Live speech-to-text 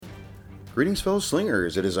Greetings, fellow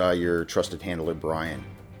slingers. It is I, your trusted handler, Brian,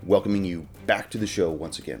 welcoming you back to the show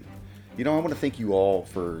once again. I want to thank you all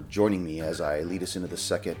for joining me as I lead us into the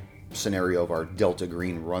second scenario of our Delta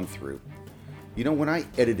Green run-through. When I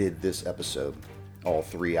edited this episode, all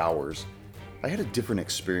 3 hours, I had a different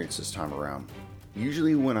experience this time around.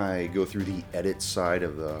 Usually when I go through the edit side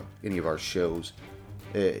of any of our shows,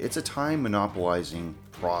 it's a time monopolizing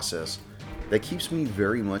process that keeps me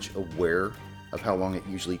very much aware of how long it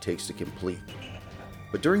usually takes to complete.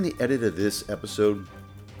 But during the edit of this episode,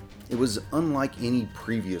 it was unlike any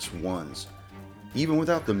previous ones. Even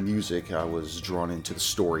without the music, I was drawn into the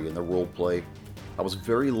story and the roleplay. I was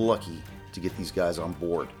very lucky to get these guys on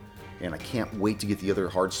board, and I can't wait to get the other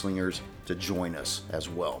hard slingers to join us as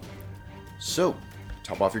well. So,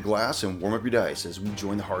 top off your glass and warm up your dice as we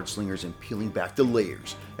join the hard slingers in peeling back the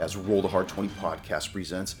layers as Roll the Hard 20 podcast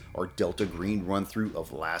presents our Delta Green run-through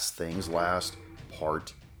of Last Things Last,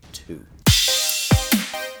 Part 2.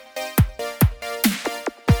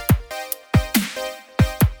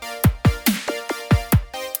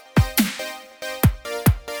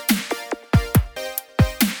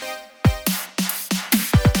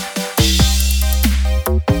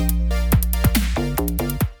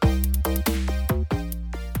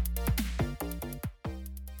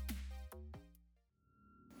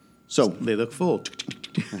 So they look full.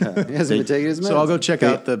 He hasn't been taking his meds. So I'll go check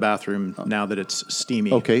out the bathroom now that it's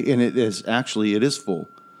steamy. Okay, and it is full.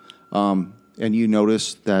 And you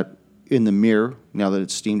notice that in the mirror, now that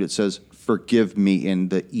it's steamed, it says, "Forgive me," and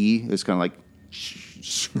the E is kind of like,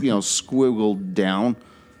 squiggled down,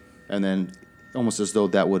 and then almost as though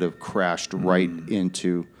that would have crashed right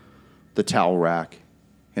into the towel rack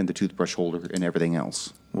and the toothbrush holder and everything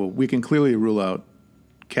else. Well, we can clearly rule out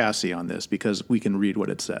Cassie on this because we can read what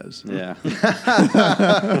it says. Yeah.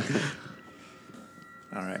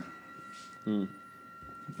 All right.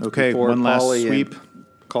 Okay, Before one last Pauly sweep. and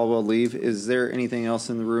Caldwell leave. Is there anything else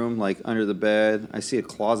in the room, like under the bed? I see a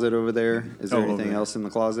closet over there. Is there anything else in the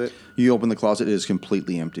closet? You open the closet, it is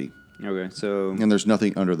completely empty. Okay, so And there's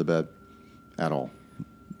nothing under the bed at all.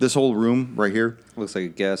 This whole room right here. looks like a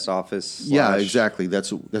guest office. Yeah, exactly.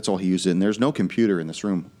 That's all he used in. There's no computer in this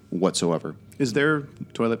room whatsoever. Is there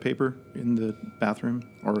toilet paper in the bathroom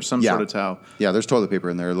or some sort of towel? Yeah, there's toilet paper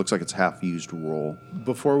in there. It looks like it's half-used roll.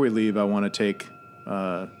 Before we leave, I want to take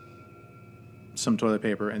some toilet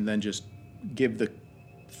paper and then just give the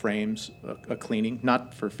frames a cleaning,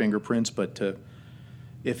 not for fingerprints, but to,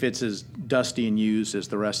 if it's as dusty and used as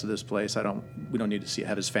the rest of this place, we don't need to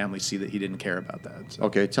have his family see that he didn't care about that. So.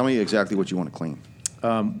 Okay, tell me exactly what you want to clean.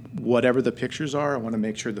 Whatever the pictures are, I want to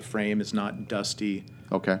make sure the frame is not dusty.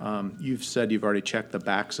 Okay. You've said you've already checked the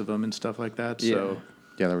backs of them and stuff like that. So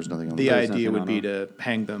Yeah, there was nothing on the the idea would be to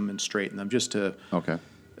hang them and straighten them, just to, Okay.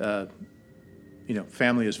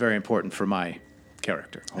 family is very important for my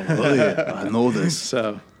character. Oh, yeah. I know this.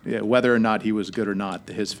 So, yeah, whether or not he was good or not,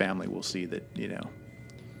 his family will see that,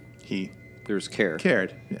 he There's care.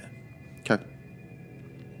 cared. Yeah. Okay.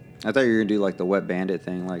 I thought you were going to do like the wet bandit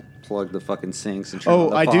thing, like plug the fucking sinks and turn on Oh,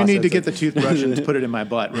 the I do need to faucets get the toothbrush and put it in my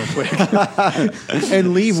butt real quick.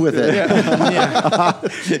 And leave with it.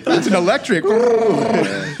 It's an electric.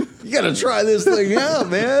 You got to try this thing out,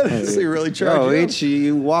 man. See, really charge Oh, it up. H,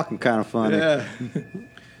 you walking kind of funny. Yeah.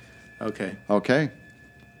 Okay. Okay.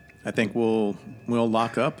 I think we'll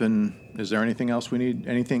lock up. And is there anything else we need?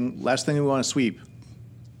 Last thing we want to sweep?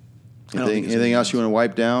 Anything else you want to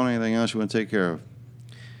wipe down? Anything else you want to take care of?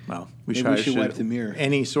 Well, Maybe we should wipe the mirror.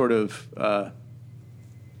 Any sort of.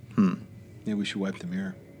 Maybe we should wipe the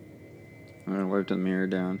mirror. I'm going to wipe the mirror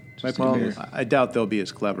down. Wipe the Well, mirror. I doubt they'll be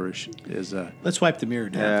as clever as. Let's wipe the mirror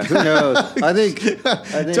down. Yeah, who knows? I think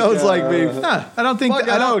Toad's like me. I don't think.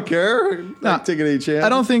 I don't care. No. Not taking any chance. I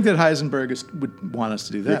don't think that Heisenberg would want us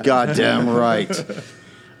to do You're that. goddamn right.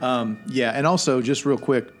 Yeah, and also, just real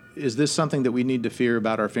quick, is this something that we need to fear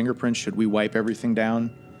about our fingerprints? Should we wipe everything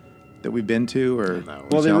down that we've been to, or?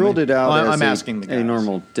 Well, they ruled it out Well, as I'm asking the a guys.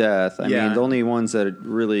 normal death. I Yeah. mean, the only ones that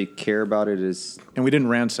really care about it is... And we didn't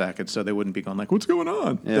ransack it, so they wouldn't be going like, "What's going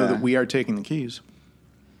on?" Yeah. Though that we are taking the keys.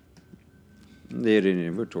 They didn't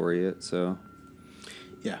inventory it, so...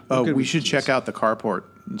 Yeah. Oh, we should check out the carport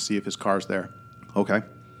and see if his car's there. Okay.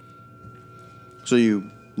 So you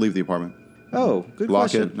leave the apartment. Oh, good Lock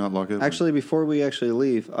question. it, not lock it? Actually, before we actually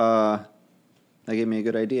leave, that gave me a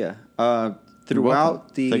good idea.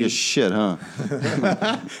 Throughout the... Take a shit, huh?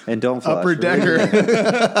 and don't flush. Upper decker.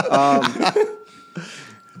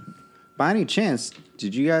 By any chance,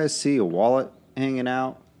 did you guys see a wallet hanging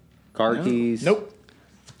out? Car keys? Nope.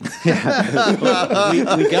 we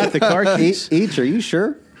got the car keys. Each, are you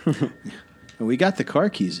sure? We got the car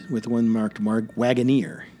keys with one marked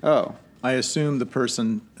Wagoneer. Oh. I assume the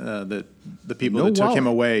person the people No that took him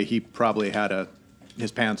wallet. away, he probably had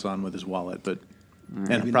his pants on with his wallet, but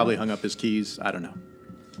and probably hung up his keys. I don't know,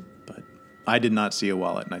 but I did not see a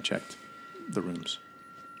wallet, and I checked the rooms.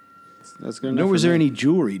 That's good. Nor was there any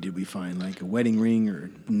jewelry did we find, like a wedding ring or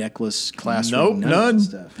necklace, clasp Nope, ring? none.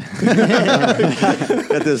 Of that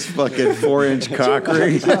stuff. At this fucking 4-inch cock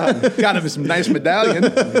ring. Got him some nice medallion.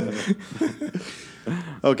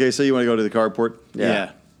 Okay, so you want to go to the carport?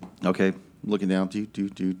 Yeah. Okay, looking down,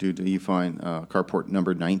 you find carport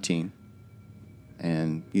number 19,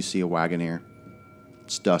 and you see a Wagoneer.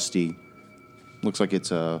 It's dusty. Looks like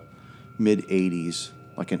it's a mid-'80s,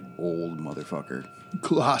 like an old motherfucker.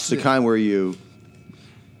 Classic. The kind where it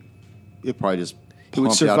probably just It would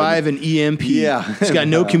pumped out survive an EMP. Yeah. It's got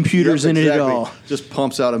no computers Yep, in it at exactly. all. Just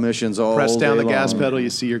pumps out emissions all Press down day the gas long. pedal, you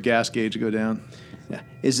see your gas gauge go down. Yeah.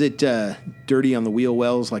 Is it dirty on the wheel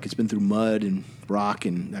wells, like it's been through mud and rock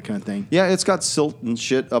and that kind of thing? Yeah, it's got silt and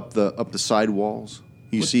shit up the side walls.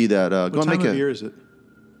 You see that? Go What and time make of a. year is it?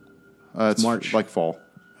 It's March. like fall.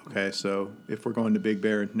 Okay, so if we're going to Big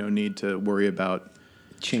Bear, no need to worry about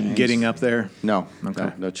Chains. getting up there. No,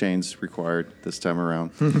 Okay. no chains required this time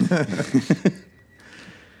around.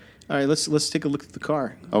 All right, let's take a look at the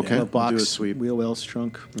car. Okay. The box, Do a sweep. wheel wells,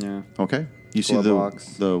 trunk. Yeah. Okay. You see Glove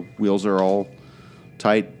box. the wheels are all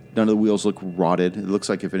tight. None of the wheels look rotted. It looks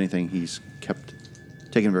like, if anything, he's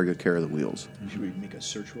taking very good care of the wheels. Should we make a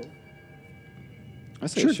search roll? I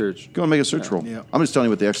say sure. Go and make a search roll. Yeah. I'm just telling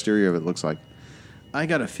you what the exterior of it looks like. I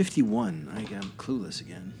got a 51. I'm clueless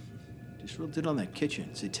again. Just rolled it on that kitchen.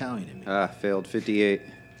 It's Italian in me. Failed 58.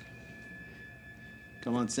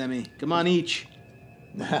 Come on, Sammy. Come on, each.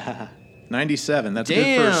 97. That's good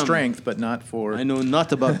for Damn. strength, but not for. I know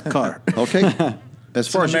not about the car. Okay. As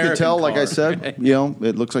far an as you can American tell, like I car. said,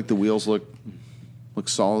 it looks like the wheels look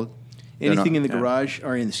solid. They're Anything not- in the yeah. garage,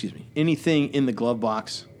 or anything in the glove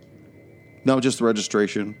box? No, just the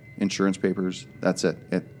registration, insurance papers. That's it.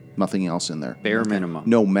 Nothing else in there. Bare minimum.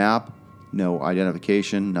 No map, no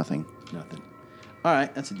identification, nothing. Nothing. All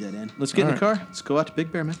right, that's a dead end. Let's get in the car. Let's go out to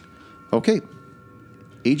Big Bear, man. Okay.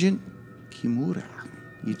 Agent Kimura.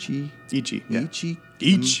 Ichi. Yeah. Ichi.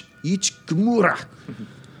 Each. Kimura.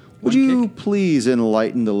 Would you please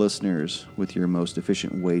enlighten the listeners with your most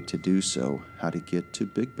efficient way to do so? How to get to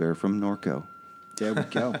Big Bear from Norco? There we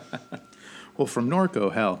go. Well, from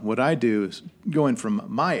Norco, hell, what I do is going from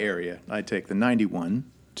my area, I take the 91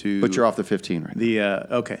 to. But you're off the 15 right now. The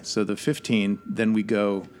okay, so the 15. Then we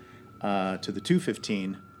go to the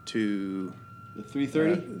 215 to The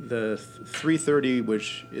 330? the 330,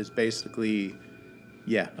 which is basically,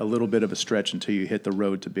 a little bit of a stretch until you hit the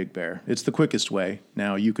road to Big Bear. It's the quickest way.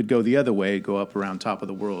 Now, you could go the other way, go up around top of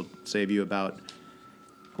the world, save you about,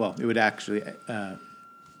 it would actually,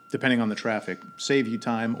 depending on the traffic, save you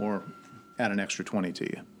time or add an extra 20 to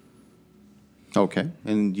you. Okay.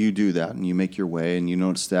 And you do that, and you make your way, and you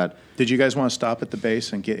notice that. Did you guys want to stop at the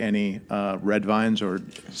base and get any red vines or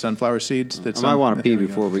sunflower seeds? I might want to pee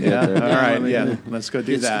before we get All there. right, let's go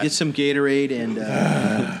do that. Get some Gatorade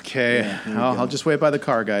and Okay, I'll just wait by the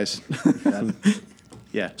car, guys.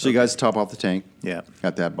 Yeah. So you guys top off the tank. Yeah.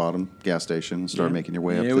 At that bottom gas station and start making your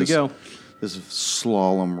way up. There we go. This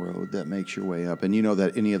slalom road that makes your way up. And you know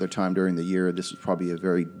that any other time during the year, this is probably a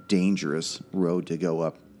very dangerous road to go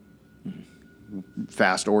up.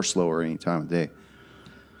 Fast or slow or any time of day.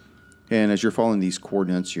 And as you're following these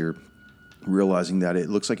coordinates, you're realizing that it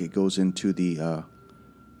looks like it goes into the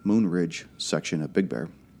Moon Ridge section of Big Bear.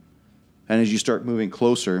 And as you start moving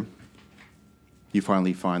closer, you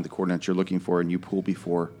finally find the coordinates you're looking for, and you pull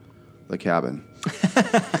before the cabin.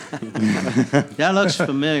 that looks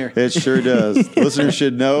familiar. It sure does. Listeners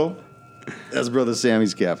should know that's Brother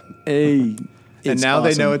Sammy's cabin. Hey. And now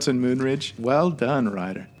they know it's in Moon Ridge. Well done,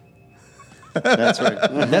 Ryder. That's right.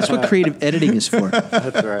 That's what creative editing is for.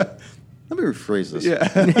 That's right. Let me rephrase this.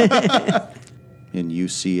 Yeah. And you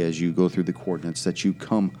see as you go through the coordinates that you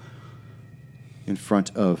come in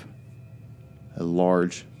front of a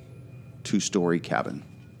large 2-story cabin.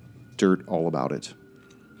 Dirt all about it.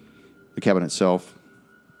 The cabin itself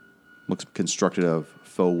looks constructed of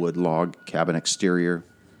faux wood log cabin exterior.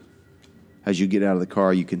 As you get out of the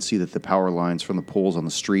car, you can see that the power lines from the poles on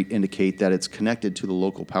the street indicate that it's connected to the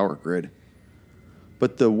local power grid.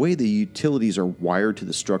 But the way the utilities are wired to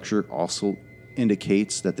the structure also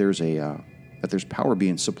indicates that there's power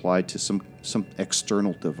being supplied to some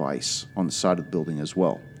external device on the side of the building as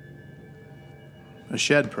well. A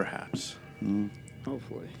shed, perhaps.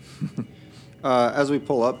 Hopefully. As we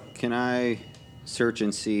pull up, can I search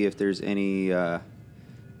and see if there's any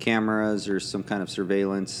cameras or some kind of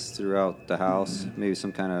surveillance throughout the house? Maybe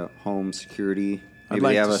some kind of home security I'd Maybe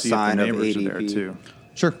like they have to a see sign if of the neighbors are there ADP. too.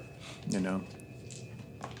 Sure. You know,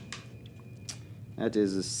 That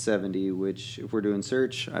is a 70, which if we're doing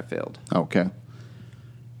search, I failed. Okay.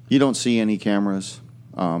 You don't see any cameras.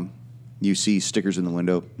 You see stickers in the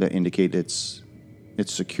window that indicate it's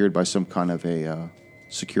secured by some kind of a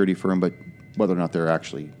security firm, but whether or not they're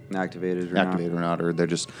actually Activated or activated or not, or they're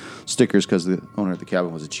just stickers because the owner of the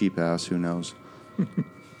cabin was a cheap ass, who knows?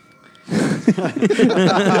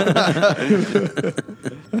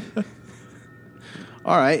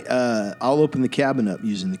 All right, I'll open the cabin up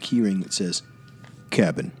using the key ring that says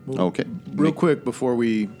cabin. Okay. real quick before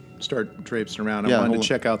we start traipsing around, Yeah, I wanted hold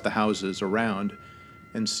to on. check out the houses around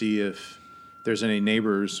and see if there's any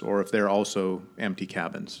neighbors or if they're also empty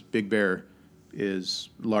cabins. Big Bear is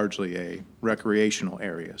largely a recreational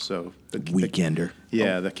area, so Weekender.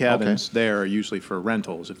 the cabins there are usually for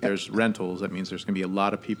rentals. If there's rentals, that means there's going to be a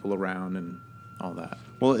lot of people around and all that.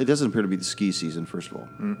 Well, it doesn't appear to be the ski season, first of all.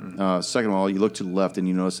 Second of all, you look to the left and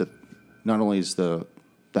you notice that not only is the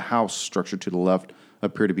house structure to the left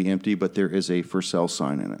appear to be empty, but there is a for sale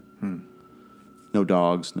sign in it. No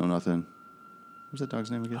dogs, no nothing. What's that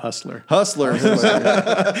dog's name again? Hustler. Hustler.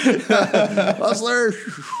 Hustler.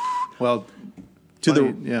 Well, To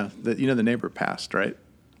the- the neighbor passed, right?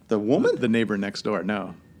 The woman? The neighbor next door.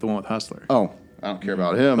 No, the one with Hustler. Oh, I don't care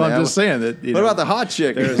about him. Well, man. I'm just saying that. What about the hot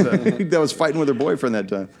chick that was fighting with her boyfriend that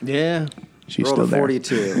time? Yeah. She's Rolled still a there.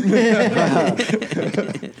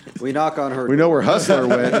 42. We knock on her. We know where Hustler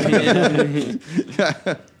went.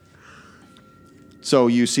 So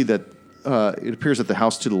you see that it appears that the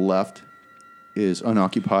house to the left is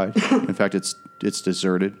unoccupied. In fact, it's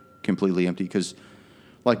deserted, completely empty, because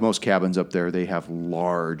like most cabins up there, they have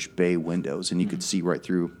large bay windows, and you could see right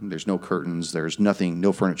through. There's no curtains. There's nothing,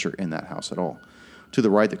 no furniture in that house at all. To the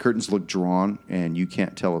right, the curtains look drawn, and you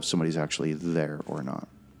can't tell if somebody's actually there or not.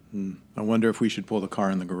 I wonder if we should pull the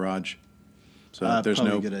car in the garage. So that there's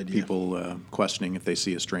Probably no a good idea. people questioning if they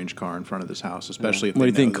see a strange car in front of this house, especially if What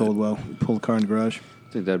they do you think, know that- Coldwell? Pull the car in the garage?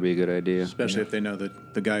 I think that'd be a good idea. Especially if they know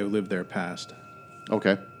that the guy who lived there passed.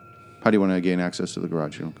 Okay. How do you want to gain access to the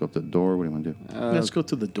garage? You want to go up to the door? What do you want to do? Let's go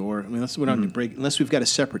to the door. I mean, we don't need to break unless we've got a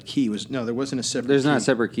separate key. There wasn't a separate. There's key. not a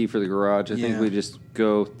separate key for the garage. I think Yeah. we just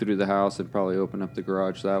go through the house and probably open up the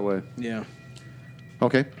garage that way. Yeah.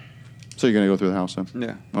 Okay. So you're going to go through the house then?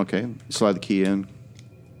 Yeah. Okay. Slide the key in.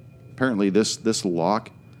 Apparently, this lock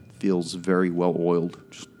feels very well oiled.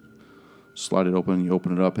 Just slide it open. You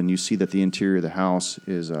open it up, and you see that the interior of the house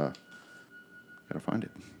is. Gotta find it.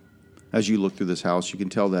 As you look through this house, you can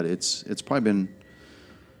tell that it's probably been.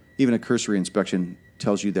 Even a cursory inspection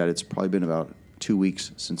tells you that it's probably been about 2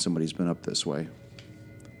 weeks since somebody's been up this way.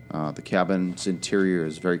 The cabin's interior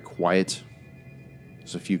is very quiet.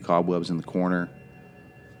 There's a few cobwebs in the corner.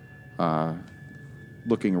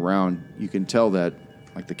 Looking around, you can tell that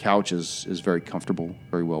like the couch is very comfortable,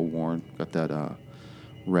 very well worn. Got that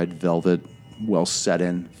red velvet, well set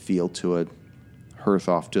in feel to it. Hearth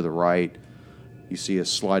off to the right. You see a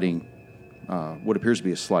sliding, what appears to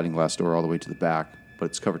be a sliding glass door all the way to the back, but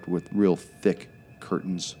it's covered with real thick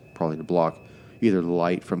curtains, probably to block either the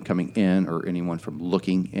light from coming in or anyone from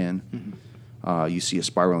looking in. You see a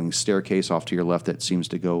spiraling staircase off to your left that seems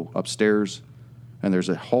to go upstairs. And there's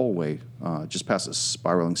a hallway just past a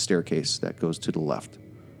spiraling staircase that goes to the left.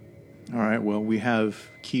 All right. Well, we have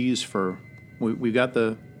keys for. We got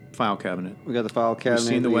the file cabinet. We got the file cabinet. We've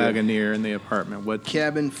seen the we got Wagoneer in the apartment. What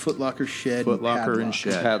Cabin, footlocker, shed, footlocker and padlock.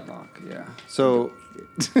 shed. Padlock, yeah. So,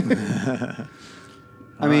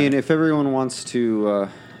 I mean, if everyone wants to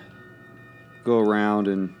go around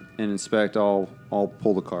and inspect, I'll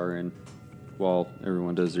pull the car in while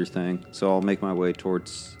everyone does their thing. So I'll make my way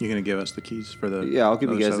towards. You're gonna give us the keys for the. Yeah, I'll give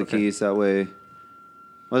you other guys side? the Okay. keys. That way,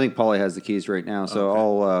 I think Polly has the keys right now.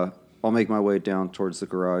 So I'll make my way down towards the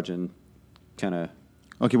garage and kind of.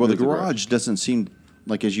 Okay, well, the Move the garage. garage doesn't seem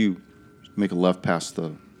like as you make a left past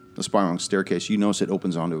the spiraling staircase, you notice it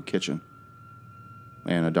opens onto a kitchen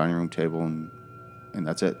and a dining room table, and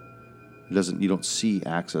that's it. It doesn't. You don't see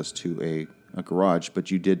access to a garage,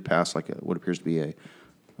 but you did pass like what appears to be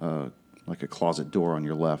like a closet door on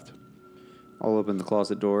your left, I'll open the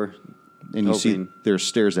closet door. and you see Hoping- there's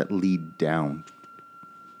stairs that lead down.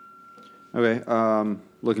 Okay.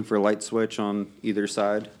 Looking for a light switch on either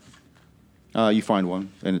side. You find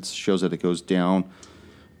one, and it shows that it goes down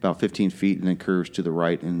about 15 feet and then curves to the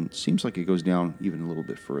right, and it seems like it goes down even a little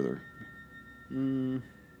bit further.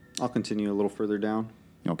 I'll continue a little further down.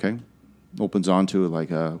 Okay. Opens onto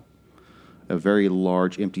like a very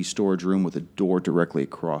large empty storage room with a door directly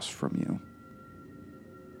across from you.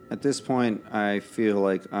 At this point, I feel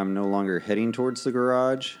like I'm no longer heading towards the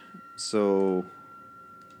garage, so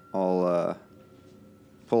I'll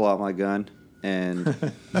pull out my gun and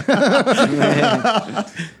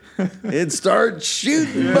And start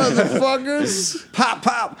shooting, motherfuckers. Pop,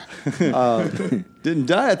 pop. Didn't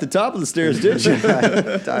die at the top of the stairs, did you?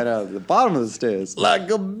 tied out at the bottom of the stairs. Like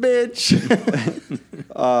a bitch.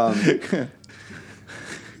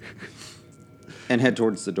 And head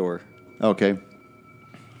towards the door. Okay.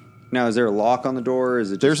 Now, is there a lock on the door? Or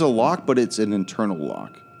is it just There's a lock, but it's an internal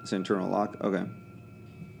lock. it's an internal lock? Okay.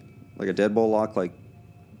 Like a deadbolt lock? Like,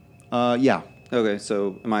 Yeah. okay,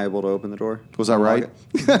 so am I able to open the door? Was that Unlock right?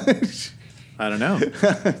 it? I don't know.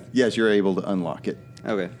 Yes, you're able to unlock it.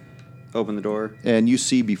 Okay. Open the door. And you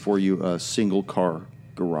see before you a single car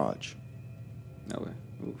garage. Okay.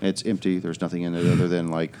 Ooh. It's empty. There's nothing in it other than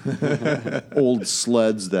like old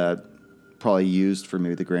sleds that probably used for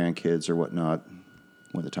maybe the grandkids or whatnot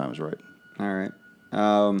when the time is right. All right.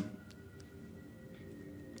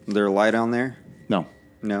 Is there a light on there? No.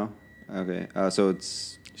 No? Okay. So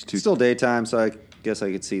it's still daytime, so I guess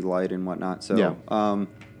I could see light and whatnot. So, Yeah.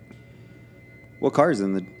 What car is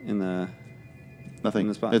in the Nothing. In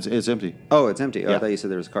the spot. It's empty. Oh, it's empty. Oh, I Yeah. thought you said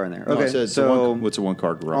there was a car in there. No, Okay, it's so a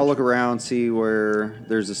one-car garage. I'll look around, see where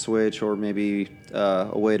there's a switch or maybe a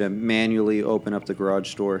way to manually open up the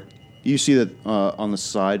garage door. You see that on the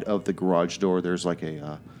side of the garage door, there's like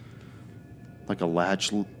a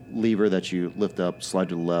latch lever that you lift up, slide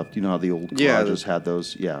to the left. You know how the old Yeah, garages had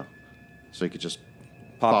those? Yeah. So you could just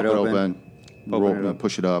Pop it open. roll Open it and up.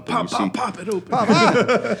 push it up, and Pop it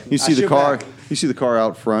open. you see the shoot car. back. You see the car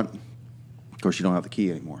out front. Of course, you don't have the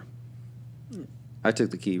key anymore. I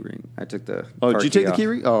took the key ring. I took the. Oh, car did you take the off. key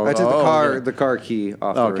ring? Oh, I took okay. the car key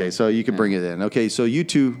off. The Okay, ring. so you can bring it in. Okay, so you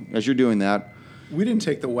two, as you're doing that, We didn't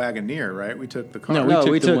take the Wagoneer, right? We took the car. No, No,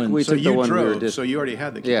 took we the took one. we so took the you one we were drove, just. so you already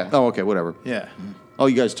had the key. Yeah. oh, okay, whatever. Yeah. Oh,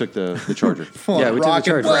 you guys took the Charger. Yeah, we took the Rocket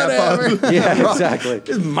Charger. Grandpa. Yeah, exactly.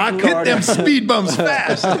 This is my Get them speed bumps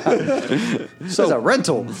fast. It's a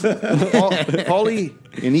rental. Paulie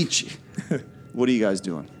and each. What are you guys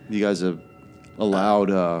doing? You guys have allowed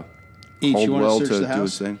Each, you wanna Caldwell search to the do his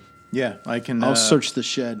house? thing? Yeah, I can. I'll search the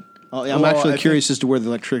shed. I'm well, actually I curious as to where the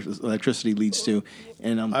electricity leads to,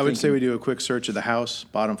 and I would say we do a quick search of the house,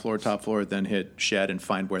 bottom floor, top floor, then hit shed and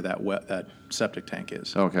find where that septic tank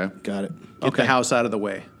is. Okay. got it. Get the house out of the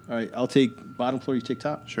way. All right, I'll take bottom floor. You take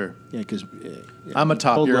top. Sure. Yeah, because I'm a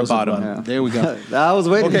top, you're a bottom. Yeah. There we go. I was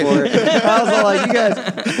waiting for it. I was all like, you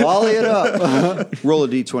guys, volley it up. Roll a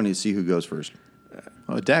d20 to see who goes first.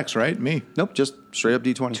 Oh, Dex, right? Me. Nope, just straight up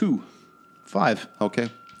d20. 2. 5. Okay.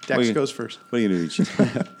 Dex goes first. What are you going to do?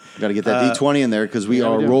 Got to get that d20 in there because we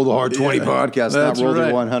are we do. Roll the Hard 20 podcast, not That's Roll right.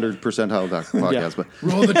 the 100 percentile podcast. Yeah. But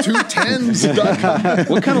Roll the 2 10s.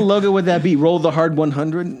 What kind of logo would that be? Roll the hard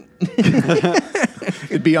 100.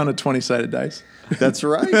 It'd be on a 20-sided dice. that's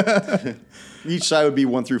right. Each side would be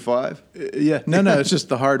 1 through 5. Yeah. No, it's just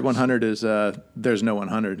the hard 100 is there's no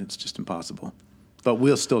 100. It's just impossible. But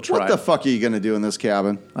we'll still try. What the fuck are you going to do in this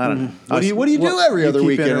cabin? I don't know. What do you do every other keep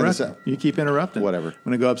weekend in this interrupting. You keep interrupting. Whatever. I'm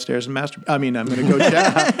going to go upstairs and I'm going to go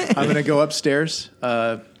check. I'm going to go upstairs,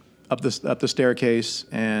 up the staircase,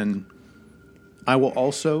 and I will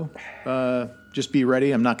also just be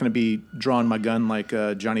ready. I'm not going to be drawing my gun like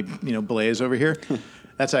Johnny, Blaze over here.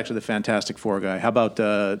 That's actually the Fantastic Four guy. How about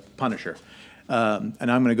Punisher? And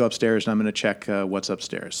I'm going to go upstairs and I'm going to check what's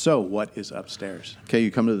upstairs. So, what is upstairs? Okay, you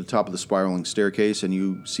come to the top of the spiraling staircase and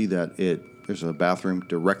you see that there's a bathroom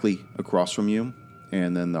directly across from you,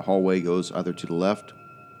 and then the hallway goes either to the left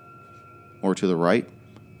or to the right.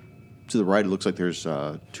 To the right, it looks like there's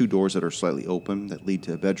 2 doors that are slightly open that lead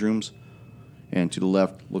to bedrooms, and to the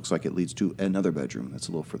left, looks like it leads to another bedroom that's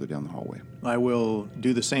a little further down the hallway. I will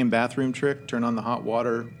do the same bathroom trick, turn on the hot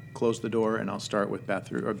water, close the door, and I'll start with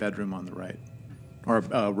bathroom or bedroom on the right. Or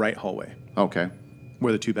right hallway, Okay.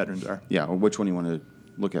 where the 2 bedrooms are. Yeah, well, which one do you want to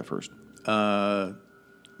look at first?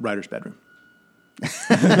 Ryder's bedroom.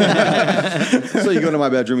 So you go to my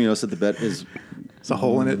bedroom, you notice that the bed is It's a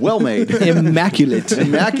hole in it. well made. Immaculate.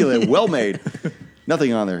 Immaculate, well made.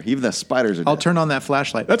 Nothing on there. Even the spiders are I'll dead. turn on that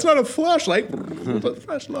flashlight. That's not a flashlight.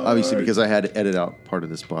 Flashlight. Obviously, because I had to edit out part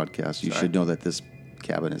of this podcast, you should know that this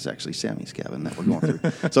cabin is actually Sammy's cabin that we're going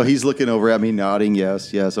through. So he's looking over at me, nodding,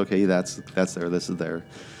 yes, okay, that's there, this is there.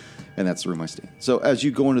 And that's the room I stay in. So as you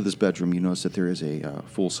go into this bedroom, you notice that there is a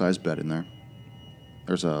full-size bed in there.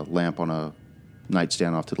 There's a lamp on a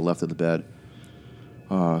nightstand off to the left of the bed.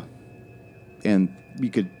 And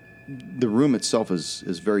the room itself is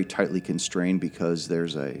very tightly constrained because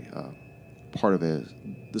there's a part of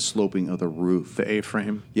the sloping of the roof. The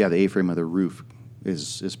A-frame. Yeah, the A-frame of the roof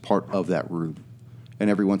is part of that room. And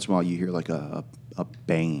every once in a while you hear like a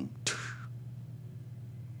banging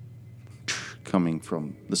coming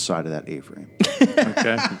from the side of that A-frame.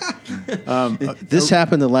 Okay. This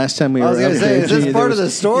happened the last time we were I was up going to say, there. is this Gee, part there of the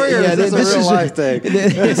was- story, or Yeah, is this this a real is- life thing?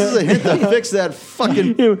 This is a hint to fix that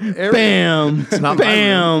fucking area. Bam! not my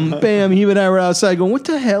Bam! Bam! He and I were outside going, "What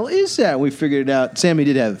the hell is that?" We figured it out. Sammy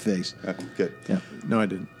did have it fixed. Good. No, I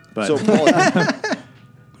didn't. But, So, Paul,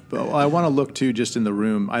 but I want to look, too, just in the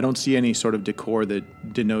room. I don't see any sort of decor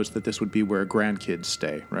that denotes that this would be where grandkids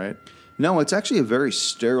stay, right? no, it's actually a very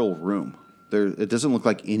sterile room. It doesn't look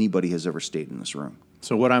like anybody has ever stayed in this room.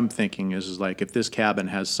 So what I'm thinking is like if this cabin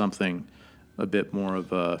has something a bit more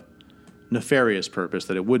of a nefarious purpose,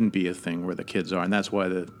 that it wouldn't be a thing where the kids are, and that's why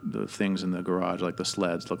the things in the garage, like the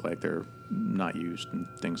sleds, look like they're not used and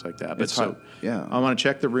things like that. But It's hot. Yeah. I want to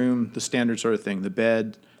check the room, the standard sort of thing, the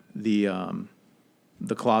bed, the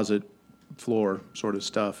closet, floor sort of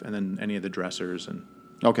stuff, and then any of the dressers and.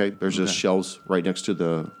 Okay, there's just shelves right next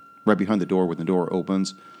to right behind the door when the door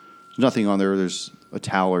opens. There's nothing on there. There's a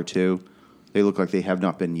towel or two. They look like they have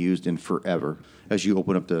not been used in forever. As you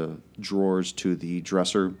open up the drawers to the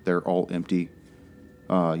dresser, they're all empty.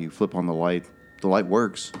 You flip on the light. The light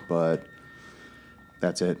works, but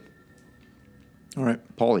that's it. All right.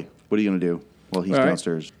 Paulie, what are you going to do while he's All right.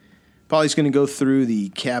 downstairs? Polly's going to go through the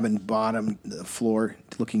cabin bottom, the floor,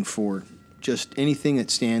 looking for just anything that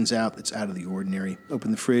stands out that's out of the ordinary.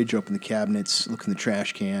 Open the fridge, open the cabinets, look in the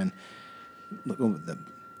trash can, look over the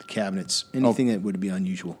cabinets, anything that would be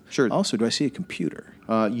unusual. Sure. Also, do I see a computer?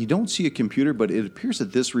 You don't see a computer, but it appears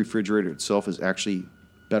that this refrigerator itself is actually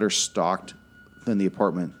better stocked than the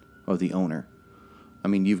apartment of the owner. I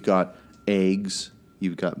mean, you've got eggs,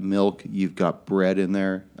 you've got milk, you've got bread in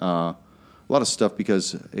there. A lot of stuff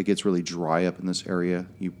because it gets really dry up in this area.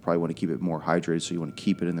 You probably want to keep it more hydrated, so you want to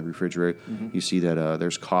keep it in the refrigerator. You see that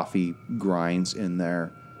there's coffee grinds in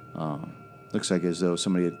there. Looks like as though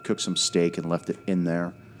somebody had cooked some steak and left it in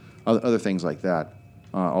there. Other things like that.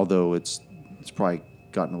 Although it's probably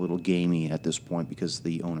gotten a little gamey at this point because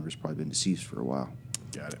the owner has probably been deceased for a while.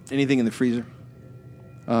 Got it. Anything in the freezer?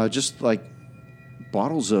 Just like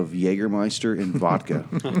bottles of Jägermeister and vodka.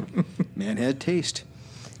 Man had taste.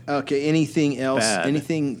 Okay, anything else? Bad.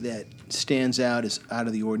 Anything that stands out is out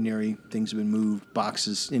of the ordinary? Things have been moved,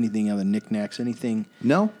 boxes, anything other knickknacks, anything?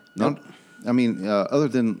 No. I mean, other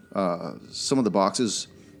than some of the boxes,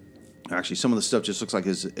 actually, some of the stuff just looks like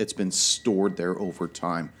it's been stored there over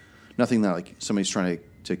time. Nothing that like somebody's trying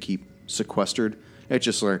to keep sequestered. It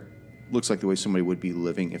just looks like the way somebody would be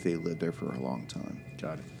living if they lived there for a long time.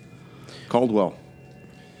 Got it. Caldwell,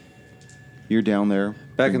 you're down there.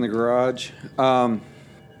 Back in the garage.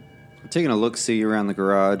 Taking a look-see around the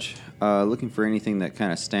garage, looking for anything that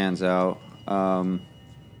kind of stands out. I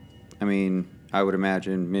mean, I would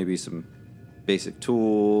imagine maybe some basic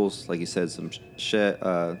tools, like you said,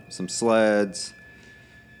 some sleds.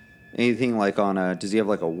 Anything like does he have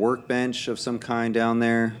like a workbench of some kind down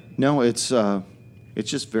there? No, it's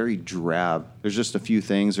just very drab. There's just a few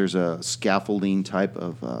things. There's a scaffolding type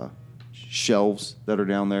of shelves that are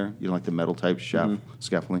down there. You know, like the metal type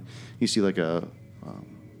scaffolding. You see like a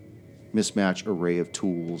mismatched array of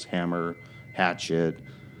tools: hammer, hatchet,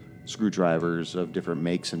 screwdrivers of different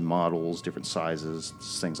makes and models, different sizes,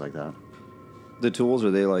 things like that. The tools,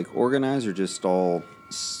 are they like organized or just all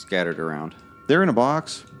scattered around? They're in a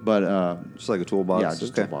box, but Just like a toolbox? yeah,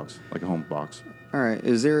 just a box, like a home box. All right.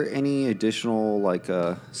 Is there any additional like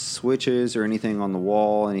switches or anything on the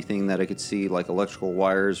wall? Anything that I could see, like electrical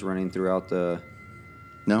wires running throughout the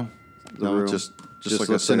No, no, room? just Just like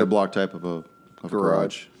a looks cinder like a block type of a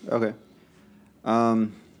garage? Okay. I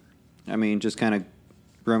mean, just kind of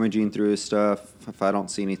rummaging through his stuff. If I don't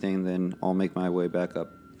see anything, then I'll make my way back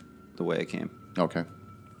up the way I came. Okay,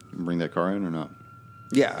 you can bring that car in or not?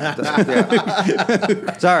 Yeah.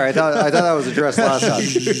 yeah. Sorry, I thought that was addressed last time.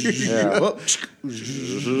 Yeah. Whoop.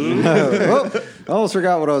 I almost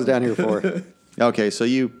forgot what I was down here for. Okay, so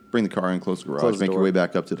you bring the car in, close the garage, Close the make your door. way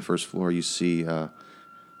back up to the first floor. You see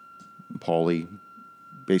Paulie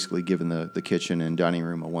basically giving the kitchen and dining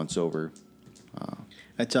room a once-over.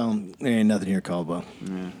 I tell him, there ain't nothing here, Caldwell.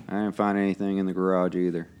 Yeah, I didn't find anything in the garage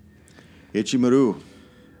either. Ichimaru.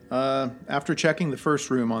 After checking the first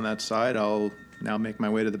room on that side, I'll now make my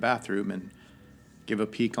way to the bathroom and give a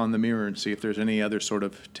peek on the mirror and see if there's any other sort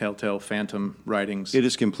of telltale phantom writings. It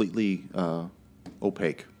is completely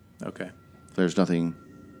opaque. Okay. There's nothing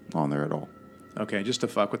on there at all. Okay, just to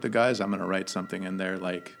fuck with the guys, I'm going to write something in there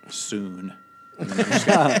like soon. And then I'm just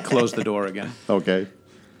going to close the door again. Okay.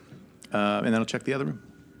 And then I'll check the other room.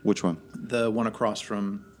 Which one? The one across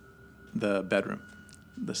from the bedroom.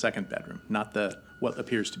 the second bedroom, not the what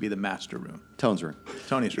appears to be the master room. Tone's room.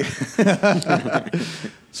 Tony's room.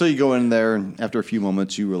 So you go in there, and after a few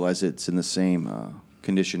moments, you realize it's in the same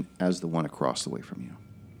condition as the one across the way from you.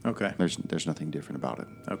 Okay. There's nothing different about it.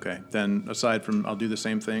 Okay. Then aside from, I'll do the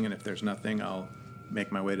same thing, and if there's nothing, I'll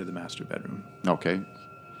make my way to the master bedroom. Okay.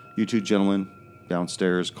 You two gentlemen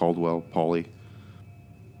downstairs, Caldwell, Paulie.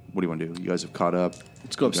 What do you want to do? You guys have caught up.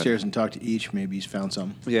 Let's go upstairs and talk to each. Maybe he's found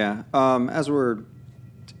some. Yeah. As we're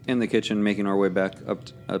in the kitchen making our way back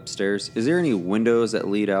upstairs, is there any windows that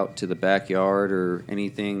lead out to the backyard or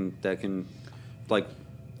anything that can, like,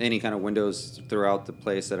 any kind of windows throughout the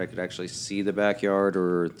place that I could actually see the backyard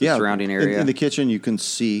or the surrounding area? In the kitchen, you can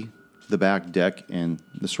see the back deck and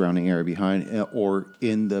the surrounding area behind, or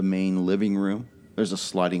in the main living room. There's a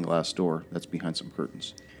sliding glass door that's behind some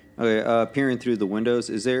curtains. Okay, peering through the windows,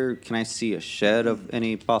 can I see a shed of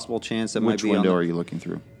any possible chance that Which might be window are you looking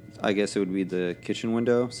through? I guess it would be the kitchen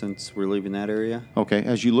window since we're leaving that area. Okay,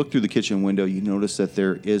 as you look through the kitchen window, you notice that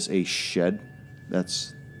there is a shed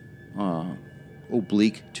that's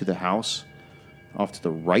oblique to the house. Off to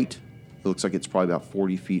the right, it looks like it's probably about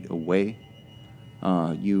 40 feet away.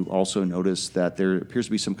 You also notice that there appears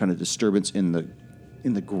to be some kind of disturbance in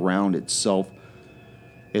the ground itself.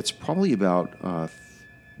 It's probably about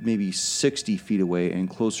maybe 60 feet away and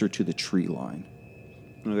closer to the tree line.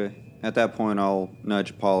 Okay. At that point, I'll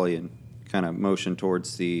nudge Polly and kind of motion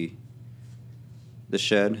towards the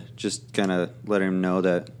shed, just kind of let him know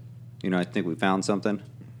that, I think we found something.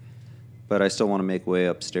 But I still want to make way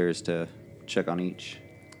upstairs to check on each.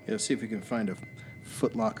 Yeah, see if we can find a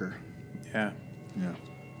foot locker. Yeah. Yeah.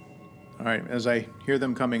 All right. As I hear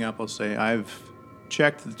them coming up, I'll say, I've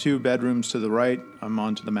checked the 2 bedrooms to the right. I'm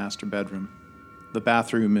on to the master bedroom. The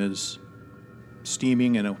bathroom is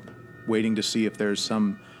steaming and waiting to see if there's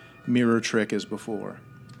some mirror trick as before.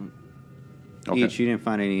 Okay. Each, you didn't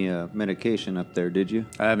find any medication up there, did you?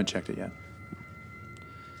 I haven't checked it yet.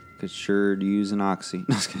 Could sure use an oxy.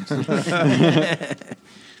 No, just kidding.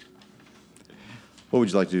 What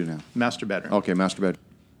would you like to do now? Master bedroom. Okay, master bedroom.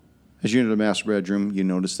 As you enter the master bedroom, you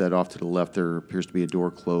notice that off to the left there appears to be a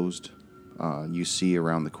door closed. You see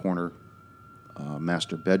around the corner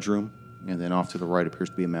master bedroom, and then off to the right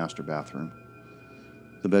appears to be a master bathroom.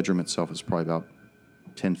 The bedroom itself is probably about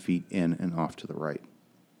 10 feet in and off to the right.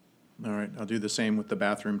 All right. I'll do the same with the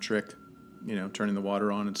bathroom trick. Turning the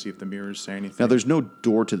water on and see if the mirrors say anything. Now, there's no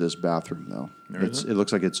door to this bathroom, though. There isn't? It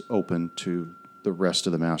looks like it's open to the rest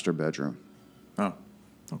of the master bedroom. Oh,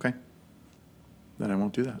 okay. Then I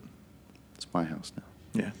won't do that. It's my house now.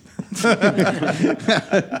 Yeah.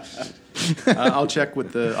 I'll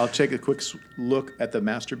take a quick look at the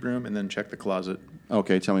master bedroom and then check the closet.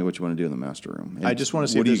 Okay, tell me what you want to do in the master room. And I just want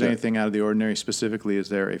to see what if do you there's got? anything out of the ordinary. Specifically, is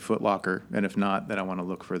there a foot locker? And if not, then I want to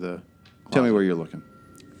look for the closet. Tell me where you're looking.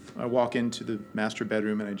 I walk into the master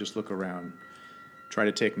bedroom and I just look around, try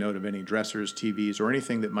to take note of any dressers, TVs, or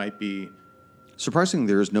anything that might be. Surprisingly,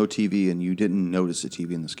 there is no TV, and you didn't notice a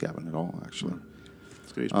TV in this cabin at all, actually.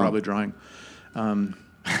 So he's probably drawing. Then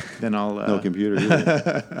I'll. No computer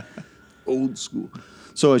either. Old school.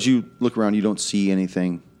 So as you look around, you don't see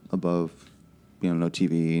anything above, no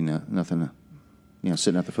TV, nothing,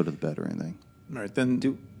 sitting at the foot of the bed or anything. All right, then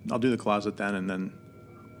I'll do the closet then, and then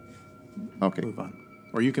Okay. move on.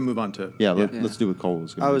 Or you can move on to. Yeah, let's do what Cole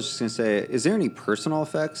was going to I do. was just going to say, is there any personal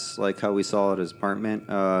effects, like how we saw at his apartment?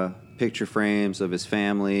 Picture frames of his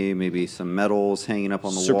family, maybe some medals hanging up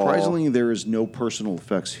on the wall? Surprisingly, there is no personal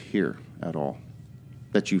effects here at all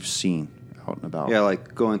that you've seen out and about. Yeah,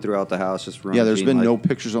 like going throughout the house, just rummaging. Yeah, there's been like, no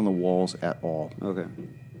pictures on the walls at all. Okay.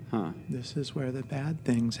 Huh. This is where the bad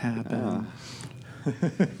things happen.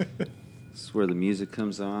 This is where the music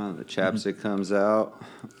comes on, the chapstick comes out.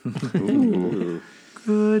 Ooh.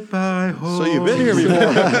 Goodbye, home. So you've been here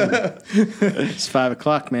before. It's 5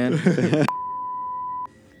 o'clock, man.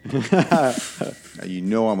 You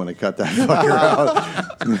know I'm going to cut that fucker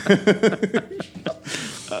out.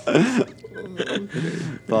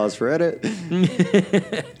 Pause for edit.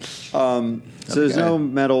 So there's no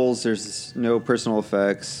medals, there's no personal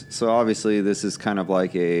effects. So obviously this is kind of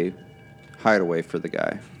like a hideaway for the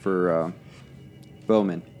guy, for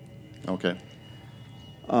Bowman. Okay.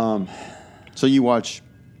 So you watch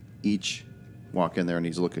each walk in there, and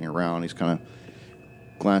he's looking around. He's kind of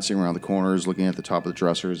glancing around the corners, looking at the top of the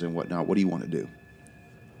dressers and whatnot. What do you want to do?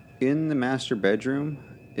 In the master bedroom,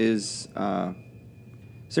 is there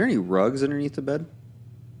any rugs underneath the bed?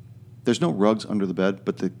 There's no rugs under the bed,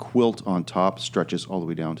 but the quilt on top stretches all the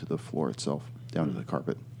way down to the floor itself, down to the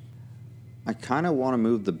carpet. I kind of want to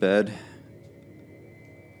move the bed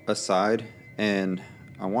aside, and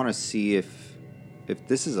I want to see if if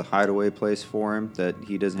this is a hideaway place for him that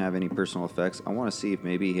he doesn't have any personal effects, I want to see if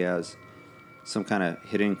maybe he has some kind of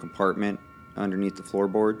hidden compartment underneath the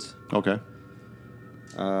floorboards. Okay.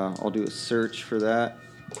 I'll do a search for that.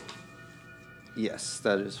 Yes,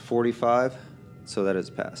 that is 45, so that is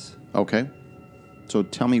pass. Okay. So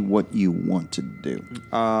tell me what you want to do.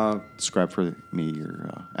 Describe for me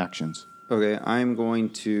your actions. Okay, I'm going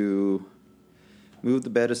to move the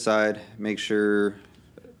bed aside, make sure,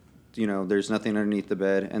 there's nothing underneath the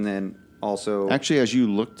bed, and then also... Actually, as you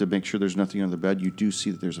look to make sure there's nothing under the bed, you do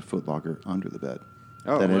see that there's a footlocker under the bed.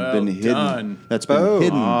 Oh, that had well been hidden. done. That's been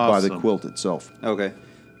hidden by the Awesome. quilt itself. Okay,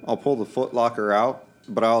 I'll pull the foot locker out,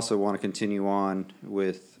 but I also want to continue on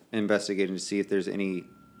with investigating to see if there's any,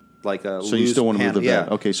 like a So you still want to move the bed.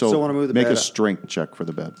 Yeah. Okay, so still want to move the make bed. a strength check for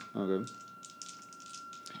the bed. Okay.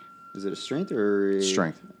 Is it a strength or a...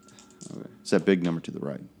 Strength. Okay. It's that big number to the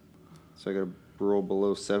right. So I got to roll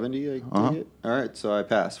below 70, I take Uh-huh. it? All right, so I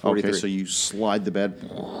pass, 43. Okay, so you slide the bed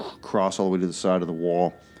across all the way to the side of the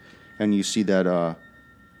wall, and you see that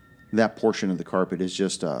that portion of the carpet is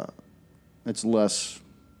just it's less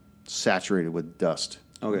saturated with dust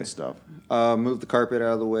and stuff. Move the carpet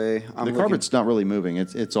out of the way. The carpet's not really moving.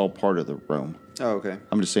 It's all part of the room. Oh, okay.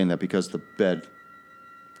 I'm just saying that because the bed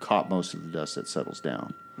caught most of the dust that settles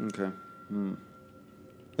down. Okay.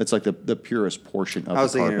 It's like the purest portion of I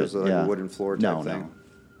was the thinking carpet. it was like a wooden floor type No. thing.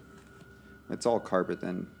 It's all carpet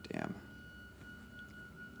then. Damn.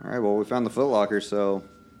 All right, well, we found the footlocker, so...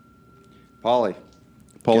 Polly.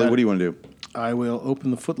 Paulie, Got it. what do you want to do? I will open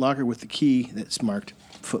the footlocker with the key that's marked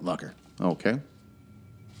footlocker. Okay.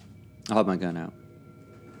 I'll have my gun out.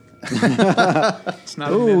 It's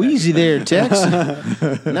not a Oh, minute. easy there,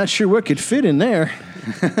 Tex. Not sure what could fit in there.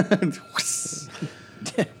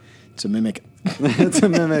 It's a mimic. It's a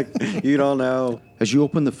mimic. You don't know. As you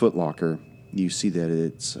open the footlocker, you see that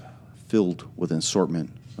it's filled with an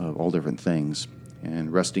assortment of all different things,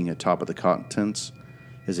 and resting atop of the contents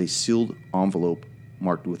is a sealed envelope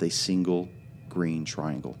marked with a single green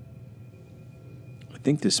triangle. I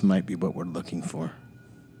think this might be what we're looking for.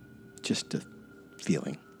 Just a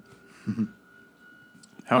feeling.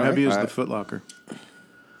 How heavy is All the right. footlocker?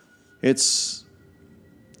 It's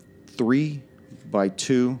 3 by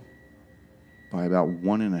 2 by about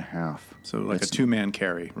 1.5. So like It's- a two-man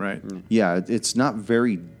carry, right? Yeah, it's not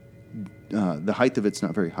very. The height of it's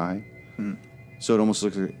not very high, so it almost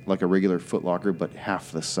looks like a regular footlocker, but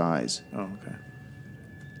half the size. Oh, okay.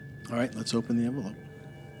 All right, let's open the envelope.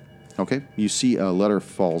 Okay, you see a letter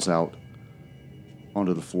falls out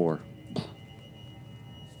onto the floor.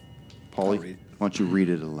 I'll read Polly, it. why don't you read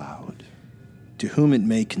it aloud? To whom it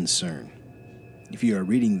may concern, if you are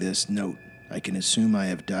reading this note, I can assume I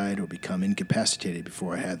have died or become incapacitated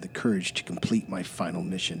before I had the courage to complete my final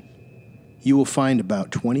mission. You will find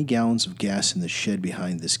about 20 gallons of gas in the shed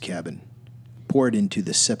behind this cabin. Pour it into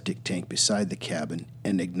the septic tank beside the cabin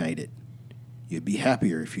and ignite it. You'd be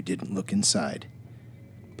happier if you didn't look inside.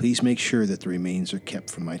 Please make sure that the remains are kept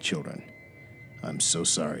from my children. I'm so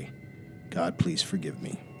sorry. God, please forgive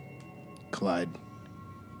me. Clyde.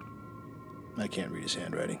 I can't read his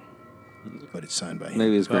handwriting, but it's signed by him.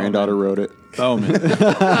 Maybe his granddaughter wrote it. Bowman.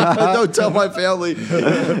 Don't tell my family.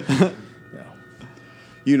 No.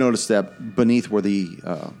 You notice that beneath where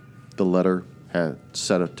the letter had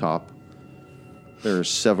set atop, there are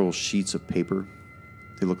several sheets of paper.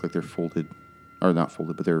 They look like they're folded, or not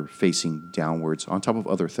folded, but they're facing downwards on top of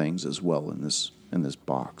other things as well in this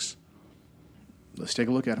box. Let's take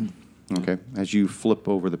a look at him. Okay. As you flip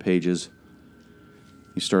over the pages,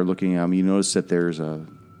 you start looking at them. You notice that there's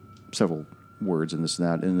several words in this and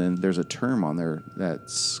that, and then there's a term on there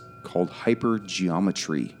that's called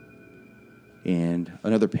hypergeometry. And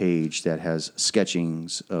another page that has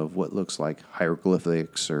sketchings of what looks like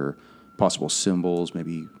hieroglyphics or possible symbols,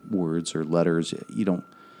 maybe words or letters. You don't.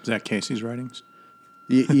 Is that Casey's writings?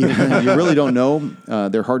 You really don't know.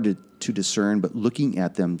 They're hard to discern, but looking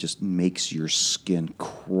at them just makes your skin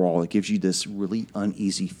crawl. It gives you this really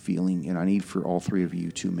uneasy feeling, and I need for all three of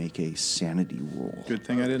you to make a sanity roll. Good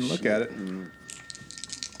thing I didn't look at it.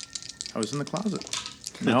 I was in the closet.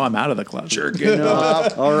 Now I'm out of the closet.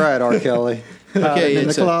 All right, R. Kelly. Okay, in the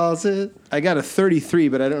it's a- closet. I got a 33,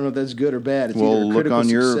 but I don't know if that's good or bad. It's Well, either a look critical on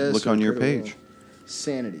your success look or on your critical page.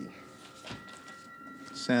 Sanity.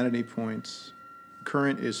 Sanity points.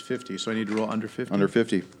 Current is 50, so I need to roll under 50. Under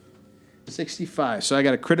 50. 65. So I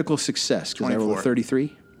got a critical success because I rolled a 24.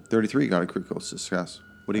 33. 33 got a critical success.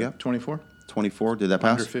 What do you got? 24. 24. Did that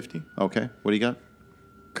pass? Under 50. Okay. What do you got?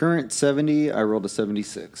 Current 70, I rolled a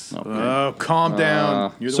 76. Okay. Oh, calm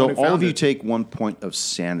down. You're the So one who all of found you it. take 1 point of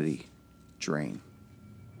sanity drain.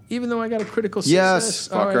 Even though I got a critical Yes,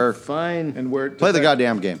 success. All right, fucker. fine. And where Play the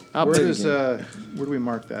goddamn game. I'll Where play does the game. where do we